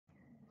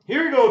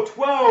Here we go,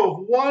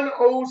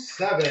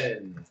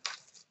 12/107.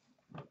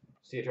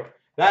 CHL.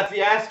 That's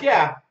the ask,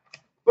 yeah.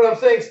 But I'm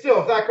saying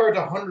still, if that card's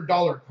a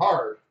 $100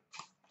 card,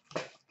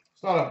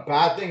 it's not a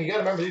bad thing. You got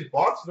to remember these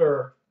boxes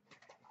are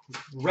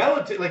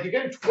relative. Like you're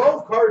getting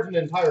 12 cards in the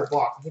entire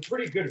box. It's a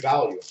pretty good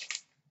value.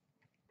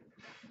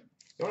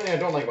 The only thing I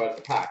don't like about it is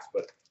the packs,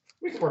 but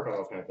we can work on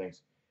those kind of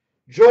things.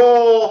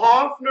 Joel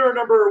Hoffner,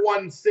 number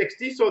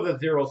 160, so the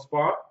 0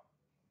 spot.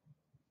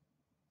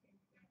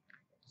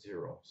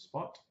 0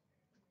 spot.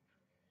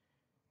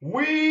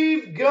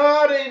 We've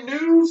got a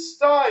new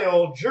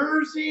style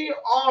jersey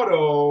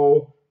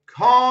auto,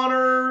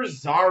 Connor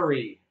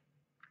Zary.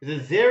 Is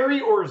it Zary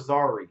or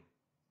Zari?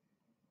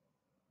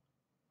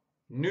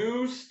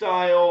 New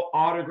style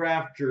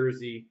autograph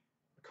jersey,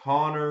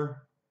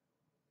 Connor.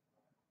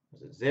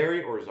 Is it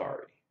Zary or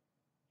Zari?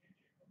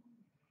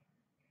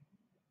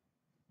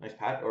 Nice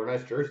pat or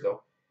nice jersey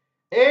though.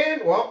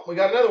 And well, we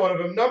got another one of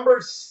them.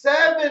 Number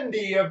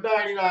 70 of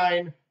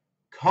 99,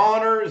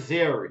 Connor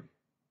Zary.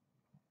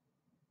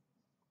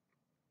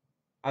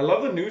 I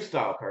love the new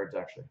style cards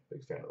actually.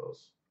 Big fan of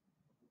those.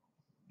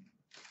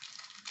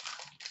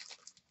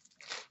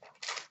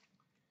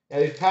 Yeah,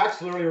 these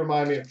packs literally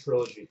remind me of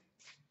Trilogy.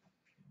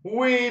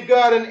 We've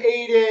got an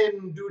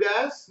Aiden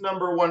Dudas,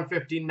 number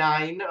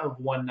 159 of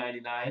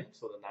 199,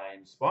 so the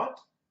 9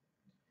 spot.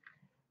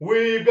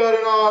 We've got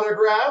an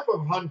autograph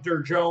of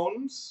Hunter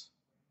Jones.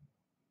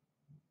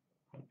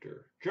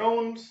 Hunter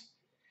Jones.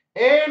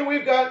 And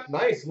we've got,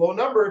 nice, low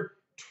numbered,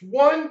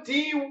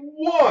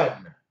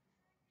 21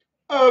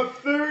 of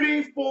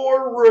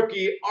 34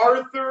 rookie,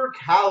 Arthur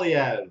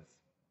Kaliev.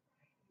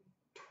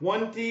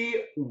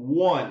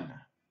 21.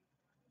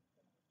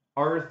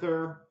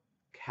 Arthur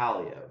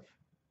Kaliev.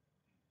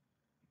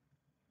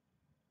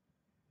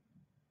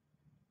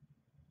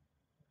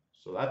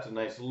 So that's a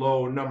nice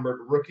low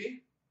numbered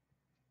rookie.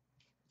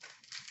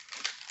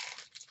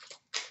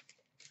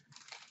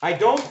 I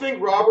don't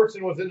think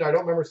Robertson was in there. I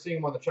don't remember seeing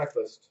him on the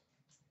checklist.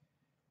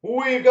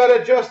 We've got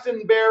a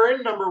Justin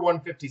Barron, number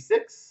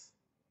 156.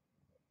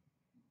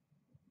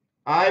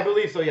 I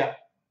believe so, yeah.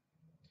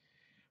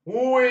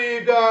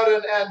 We've got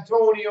an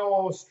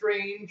Antonio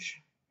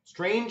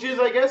Stranges,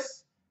 I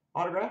guess,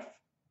 autograph.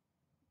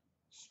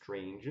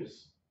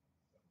 Stranges.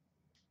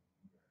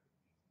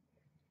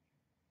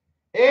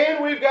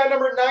 And we've got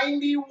number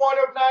 91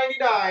 of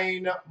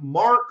 99,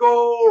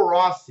 Marco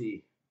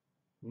Rossi.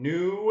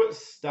 New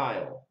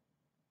style.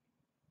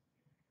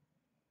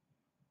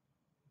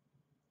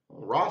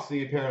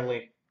 Rossi,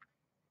 apparently.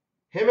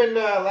 Him and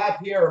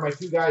Lapierre are my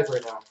two guys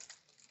right now.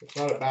 It's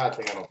not a bad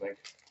thing, I don't think.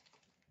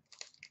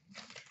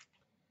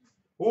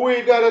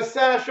 We've got a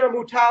Sasha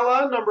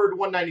Mutala, numbered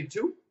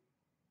 192.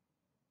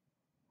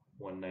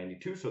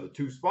 192, so the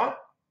 2 spot.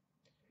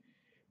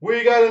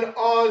 We got an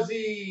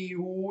Ozzy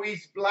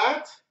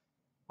Wiesblatt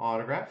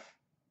autograph.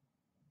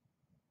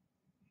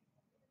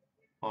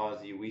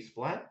 Ozzy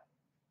Wiesblatt.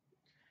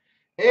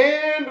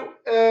 And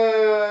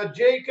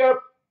Jacob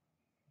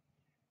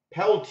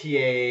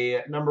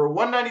Peltier, number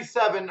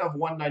 197 of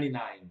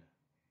 199.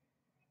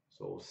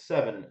 So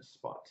 7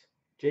 spot.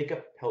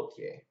 Jacob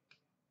Peltier.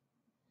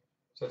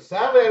 So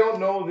sadly, I don't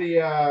know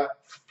the. I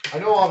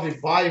know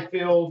obviously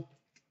Byfield.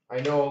 I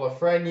know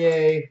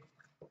Lafreniere.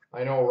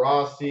 I know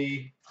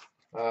Rossi.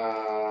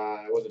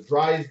 Was it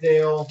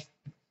Drysdale?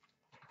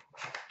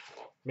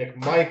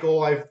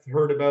 McMichael, I've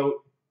heard about.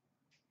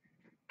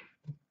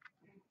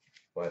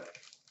 But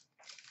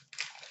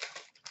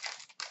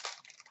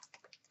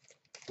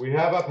we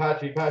have a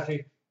Patchy.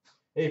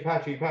 Hey,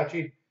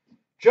 Patchy.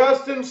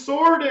 Justin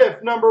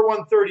Sordiff, number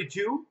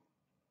 132.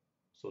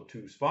 So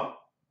 2 spot.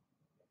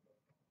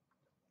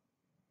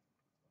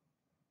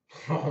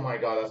 Oh my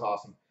God, that's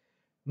awesome.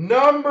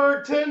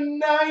 Number to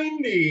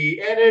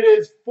 90, and it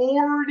is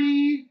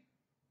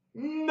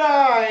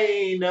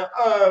 49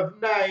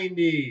 of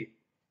 90.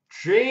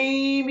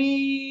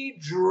 Jamie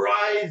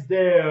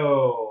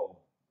Drysdale.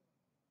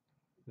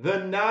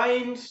 The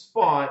 9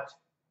 spot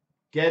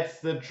gets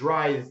the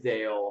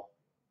Drysdale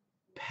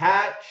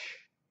patch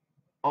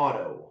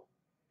auto.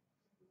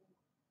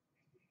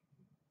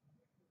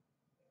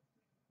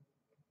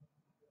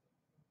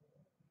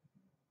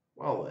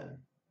 Well then,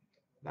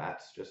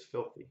 that's just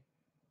filthy.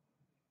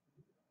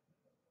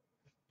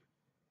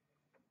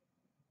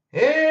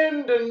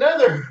 And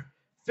another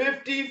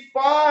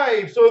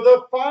 55. So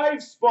the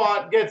 5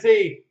 spot gets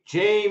a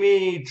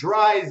Jamie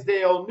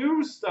Drysdale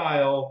new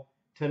style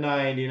to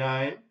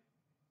 99.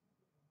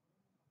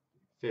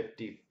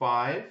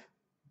 55.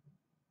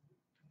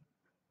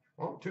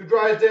 Well, 2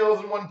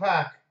 Drysdales in 1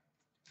 pack.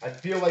 I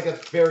feel like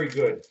that's very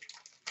good.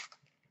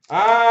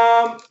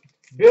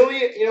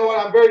 Billy, you know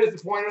what? I'm very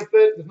disappointed with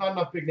it. There's not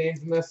enough big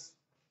names in this.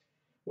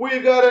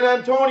 We've got an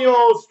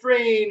Antonio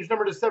Strange,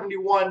 number to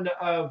 71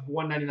 of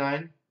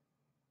 199.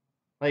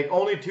 Like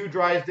only 2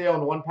 Drysdale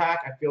in 1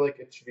 pack. I feel like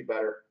it should be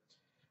better.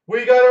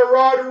 We got a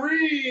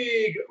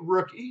Rodrigue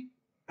rookie.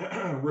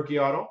 Rookie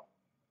auto.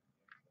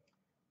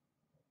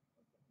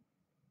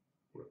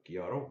 Rookie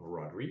auto,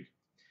 Rodrigue.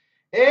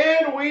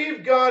 And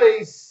we've got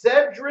a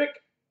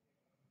Cedric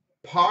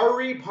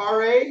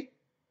Pare,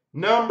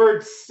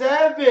 numbered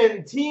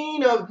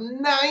 17 of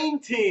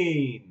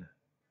 19.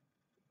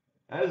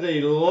 That is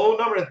a low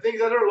number. I think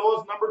that's our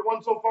lowest numbered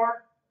one so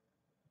far.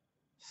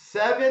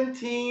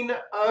 17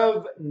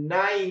 of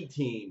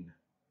 19.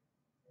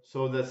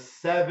 So the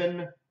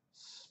 7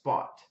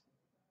 spot.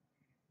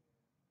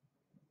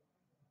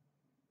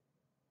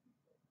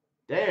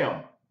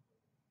 Damn.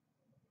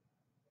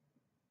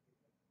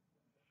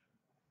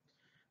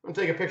 I'm going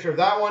to take a picture of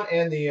that one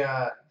and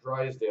the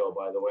Drysdale,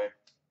 by the way.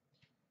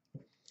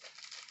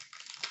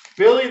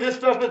 Billy, this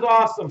stuff is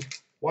awesome.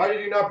 Why did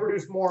you not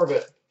produce more of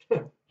it?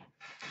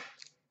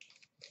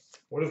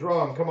 What is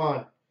wrong? Come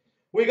on.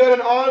 We got an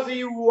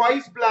Aussie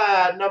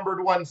Weissblad, numbered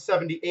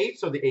 178,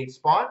 so the 8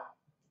 spot.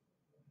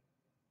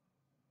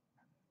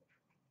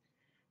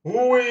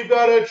 We've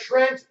got a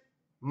Trent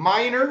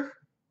Miner.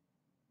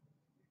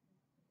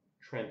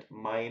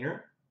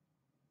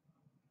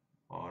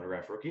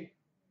 Autograph rookie.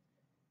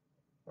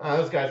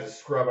 This guy's a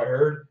scrub, I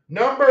heard.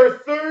 Number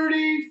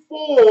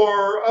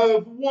 34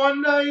 of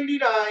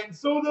 199.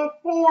 So the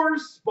 4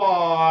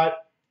 spot,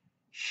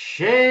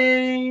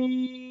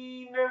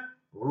 Shane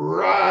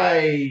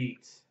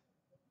Wright.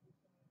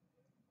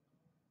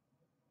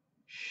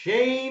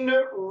 Shane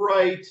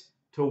Wright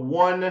to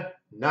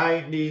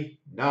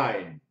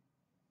 199.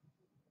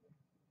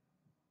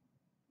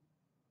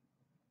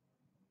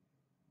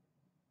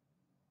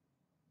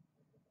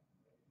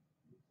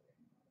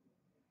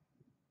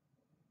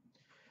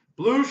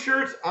 Blue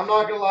shirts, I'm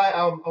not gonna lie,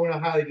 I'm gonna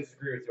highly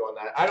disagree with you on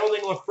that. I don't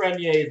think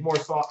Lafreniere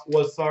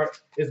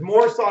is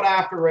more sought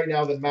after right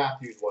now than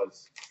Matthews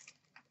was.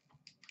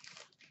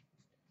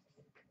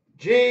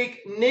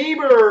 Jake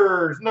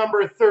Neighbors,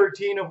 number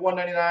 13 of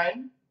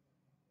 199.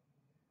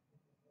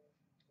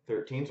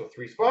 13, so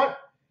 3 spot.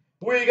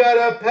 We got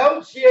a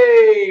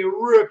Peltier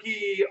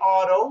rookie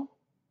auto.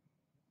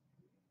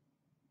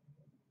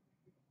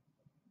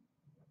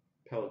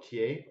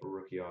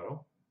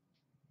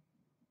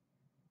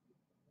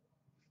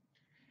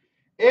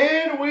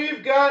 And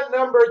we've got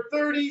number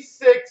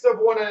 36 of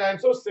 199,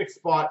 so 6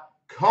 spot,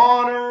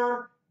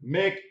 Connor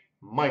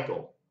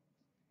McMichael.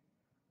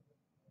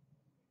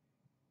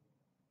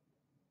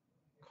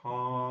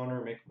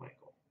 Connor McMichael.